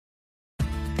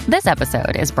This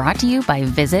episode is brought to you by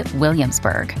Visit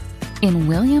Williamsburg. In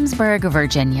Williamsburg,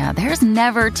 Virginia, there's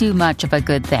never too much of a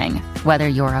good thing. Whether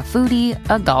you're a foodie,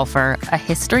 a golfer, a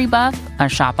history buff, a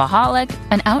shopaholic,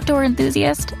 an outdoor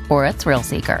enthusiast, or a thrill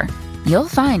seeker, you'll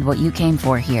find what you came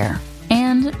for here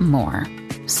and more.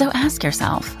 So ask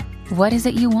yourself, what is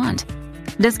it you want?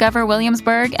 Discover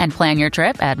Williamsburg and plan your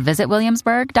trip at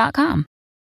visitwilliamsburg.com.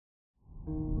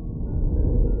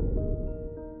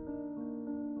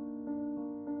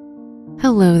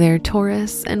 Hello there,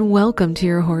 Taurus, and welcome to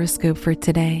your horoscope for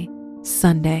today,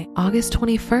 Sunday, August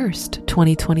 21st,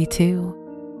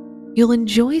 2022. You'll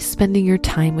enjoy spending your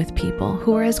time with people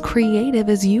who are as creative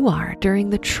as you are during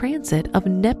the transit of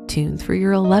Neptune through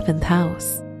your 11th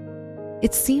house.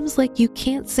 It seems like you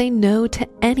can't say no to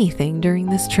anything during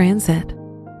this transit.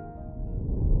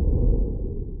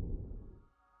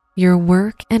 Your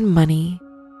work and money.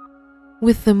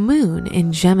 With the moon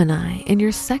in Gemini in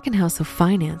your second house of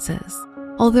finances,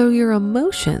 although your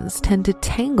emotions tend to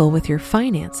tangle with your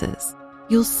finances,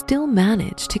 you'll still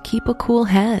manage to keep a cool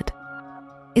head.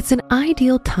 It's an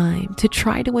ideal time to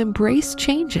try to embrace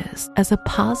changes as a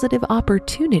positive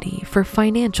opportunity for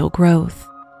financial growth.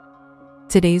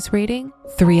 Today's rating,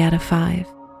 3 out of 5,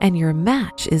 and your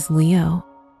match is Leo.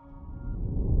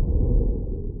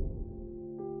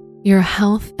 Your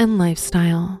health and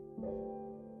lifestyle.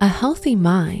 A healthy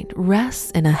mind rests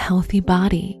in a healthy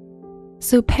body,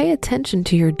 so pay attention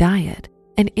to your diet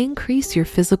and increase your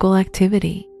physical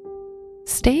activity.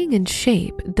 Staying in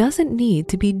shape doesn't need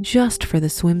to be just for the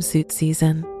swimsuit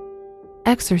season.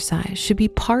 Exercise should be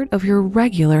part of your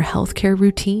regular healthcare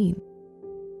routine.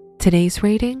 Today's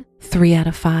rating, 3 out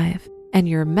of 5, and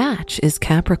your match is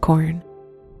Capricorn.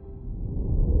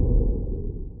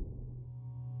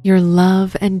 Your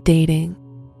love and dating.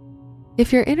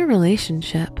 If you're in a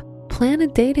relationship, plan a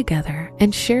day together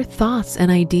and share thoughts and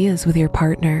ideas with your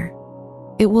partner.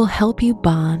 It will help you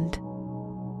bond.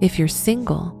 If you're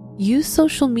single, use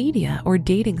social media or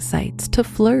dating sites to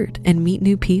flirt and meet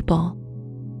new people.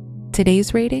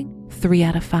 Today's rating, 3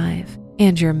 out of 5,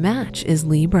 and your match is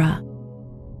Libra.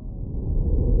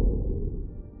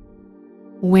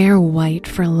 Wear white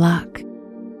for luck.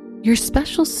 Your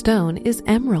special stone is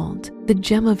emerald, the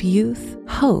gem of youth,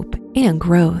 hope, and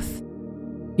growth.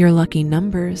 Your lucky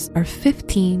numbers are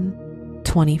 15,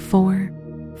 24,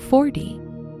 40,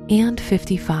 and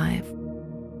 55.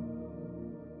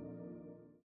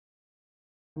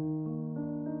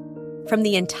 From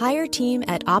the entire team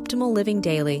at Optimal Living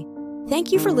Daily,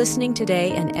 thank you for listening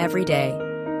today and every day.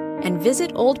 And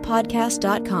visit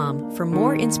oldpodcast.com for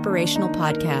more inspirational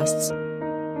podcasts.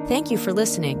 Thank you for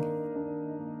listening.